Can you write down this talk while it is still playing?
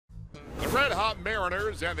red-hot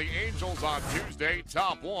Mariners and the Angels on Tuesday,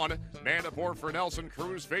 top one. Mandatory for Nelson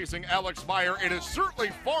Cruz facing Alex Meyer. It is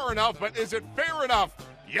certainly far enough, but is it fair enough?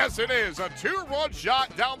 Yes, it is. A two-run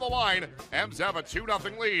shot down the line. M's have a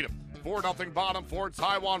 2-0 lead. 4-0 bottom four.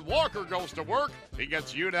 Taijuan Walker goes to work. He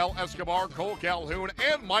gets Yunel Escobar, Cole Calhoun,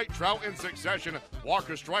 and Mike Trout in succession.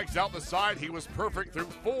 Walker strikes out the side. He was perfect through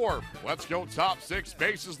 4. Let's go top 6.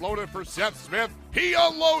 Bases loaded for Seth Smith. He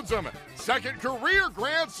unloads him. Second career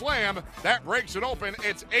grand slam. That breaks it open.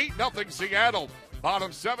 It's 8-0 Seattle.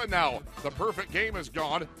 Bottom 7 now. The perfect game is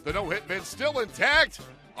gone. The no-hit bid still intact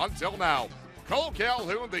until now. Cole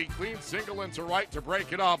Calhoun, the clean single into right to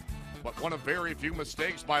break it up. But one of very few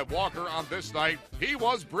mistakes by Walker on this night. He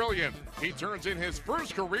was brilliant. He turns in his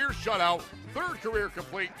first career shutout, third career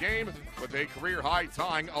complete game, with a career-high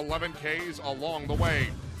tying 11 Ks along the way.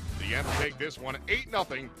 The M's take this one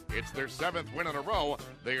 8-0. It's their 7th win in a row.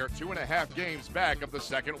 They are 2.5 games back of the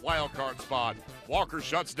second wildcard spot. Walker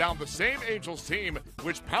shuts down the same Angels team,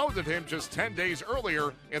 which pounded him just 10 days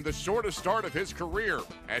earlier in the shortest start of his career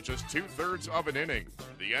at just 2/3 of an inning.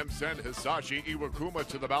 The M's send Hisashi Iwakuma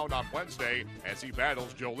to the mound on Wednesday as he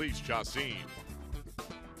battles Jhoulys Chacin.